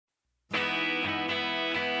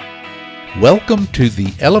Welcome to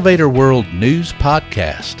the Elevator World News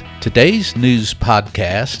Podcast. Today's news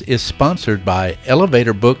podcast is sponsored by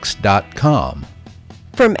ElevatorBooks.com.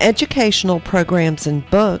 From educational programs and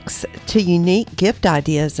books to unique gift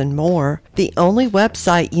ideas and more, the only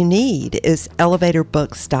website you need is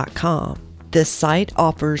ElevatorBooks.com. This site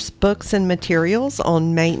offers books and materials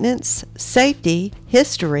on maintenance, safety,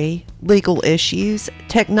 history, legal issues,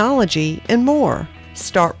 technology, and more.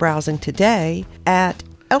 Start browsing today at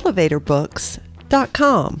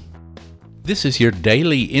ElevatorBooks.com. This is your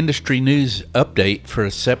daily industry news update for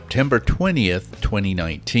September 20th,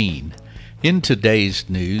 2019. In today's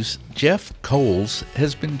news, Jeff Coles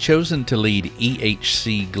has been chosen to lead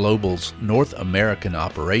EHC Global's North American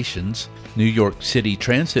operations. New York City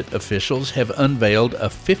transit officials have unveiled a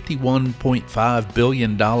 $51.5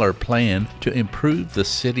 billion plan to improve the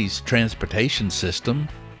city's transportation system.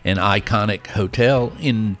 An iconic hotel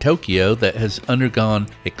in Tokyo that has undergone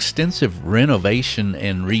extensive renovation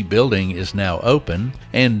and rebuilding is now open,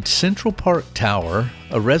 and Central Park Tower,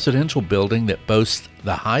 a residential building that boasts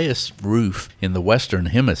the highest roof in the Western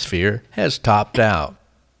Hemisphere, has topped out.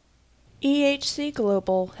 EHC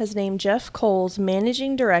Global has named Jeff Coles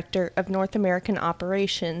Managing Director of North American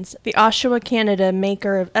Operations. The Oshawa, Canada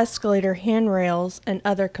maker of escalator handrails and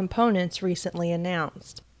other components recently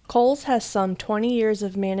announced. Coles has some 20 years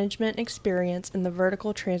of management experience in the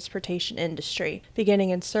vertical transportation industry, beginning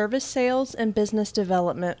in service sales and business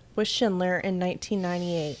development with Schindler in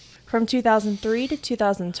 1998. From 2003 to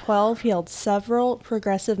 2012, he held several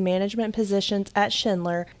progressive management positions at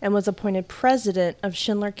Schindler and was appointed president of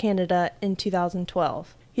Schindler Canada in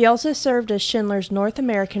 2012. He also served as Schindler's North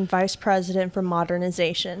American Vice President for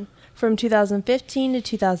Modernization. From 2015 to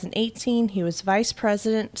 2018, he was Vice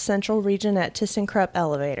President, Central Region at ThyssenKrupp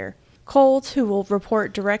Elevator. Coles, who will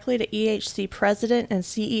report directly to EHC President and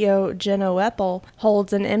CEO Jenno Eppel,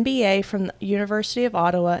 holds an MBA from the University of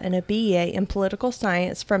Ottawa and a BA in Political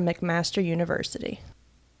Science from McMaster University.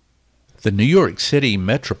 The New York City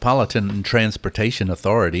Metropolitan Transportation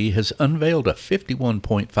Authority has unveiled a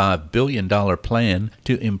 $51.5 billion plan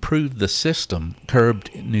to improve the system,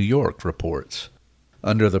 Curbed New York reports.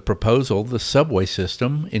 Under the proposal, the subway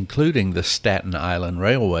system, including the Staten Island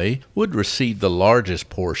Railway, would receive the largest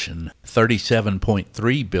portion,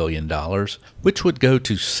 $37.3 billion, which would go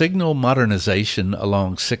to signal modernization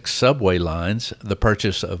along 6 subway lines, the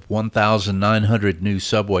purchase of 1,900 new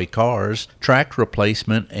subway cars, track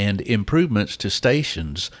replacement, and improvements to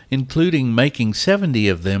stations, including making 70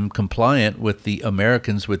 of them compliant with the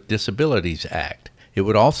Americans with Disabilities Act. It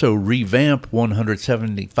would also revamp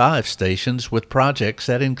 175 stations with projects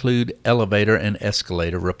that include elevator and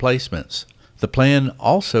escalator replacements. The plan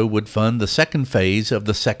also would fund the second phase of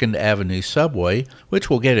the 2nd Avenue subway, which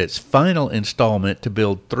will get its final installment to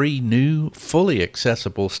build 3 new, fully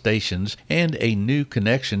accessible stations and a new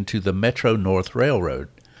connection to the Metro-North Railroad.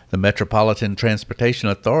 The Metropolitan Transportation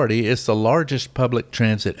Authority is the largest public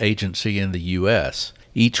transit agency in the U.S.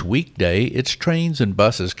 Each weekday, its trains and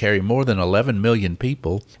buses carry more than 11 million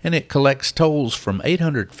people, and it collects tolls from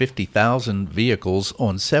 850,000 vehicles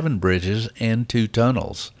on 7 bridges and 2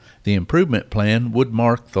 tunnels. The improvement plan would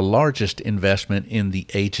mark the largest investment in the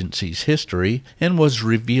agency's history and was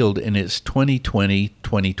revealed in its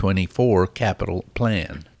 2020-2024 capital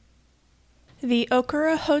plan. The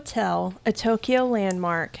Okura Hotel, a Tokyo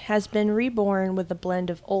landmark, has been reborn with a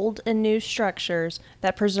blend of old and new structures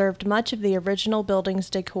that preserved much of the original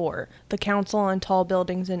building's decor, the Council on Tall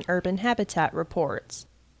Buildings and Urban Habitat reports.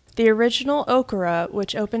 The original Okura,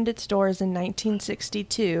 which opened its doors in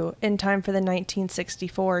 1962, in time for the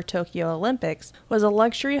 1964 Tokyo Olympics, was a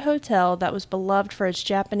luxury hotel that was beloved for its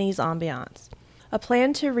Japanese ambiance. A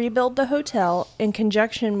plan to rebuild the hotel, in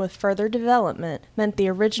conjunction with further development, meant the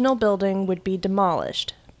original building would be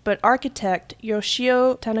demolished. But architect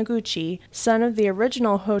Yoshio Taniguchi, son of the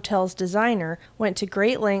original hotel's designer, went to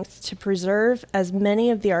great lengths to preserve as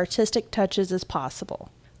many of the artistic touches as possible.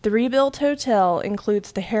 The rebuilt hotel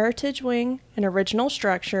includes the Heritage Wing, an original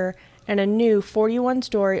structure, and a new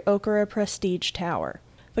 41-story Okura Prestige Tower.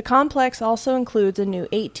 The complex also includes a new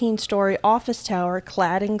 18-story office tower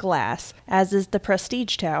clad in glass, as is the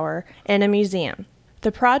Prestige Tower, and a museum.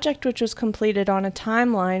 The project, which was completed on a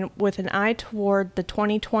timeline with an eye toward the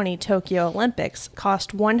 2020 Tokyo Olympics,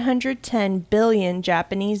 cost 110 billion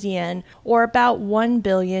Japanese yen, or about $1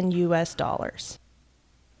 billion US.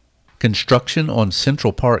 Construction on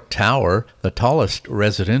Central Park Tower, the tallest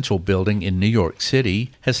residential building in New York City,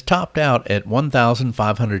 has topped out at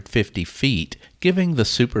 1,550 feet, giving the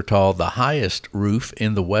super tall the highest roof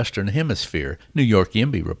in the Western Hemisphere, New York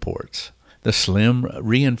YIMBY reports. The slim,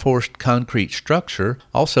 reinforced concrete structure,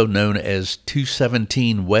 also known as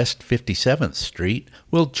 217 West 57th Street,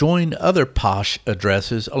 will join other posh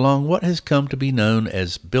addresses along what has come to be known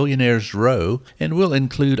as Billionaire's Row and will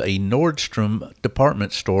include a Nordstrom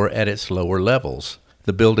department store at its lower levels.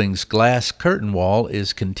 The building's glass curtain wall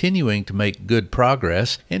is continuing to make good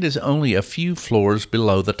progress and is only a few floors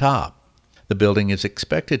below the top. The building is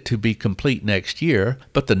expected to be complete next year,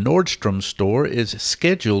 but the Nordstrom store is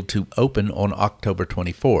scheduled to open on October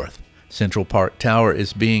 24th. Central Park Tower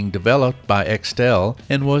is being developed by Extel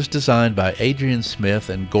and was designed by Adrian Smith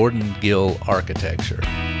and Gordon Gill Architecture.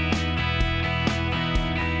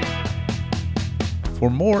 For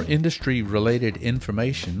more industry-related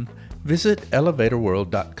information, visit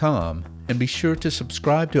elevatorworld.com and be sure to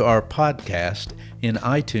subscribe to our podcast in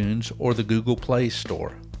iTunes or the Google Play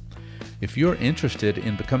Store. If you're interested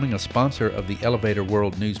in becoming a sponsor of the Elevator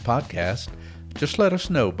World News Podcast, just let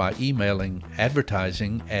us know by emailing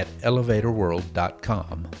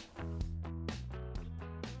advertising@elevatorworld.com.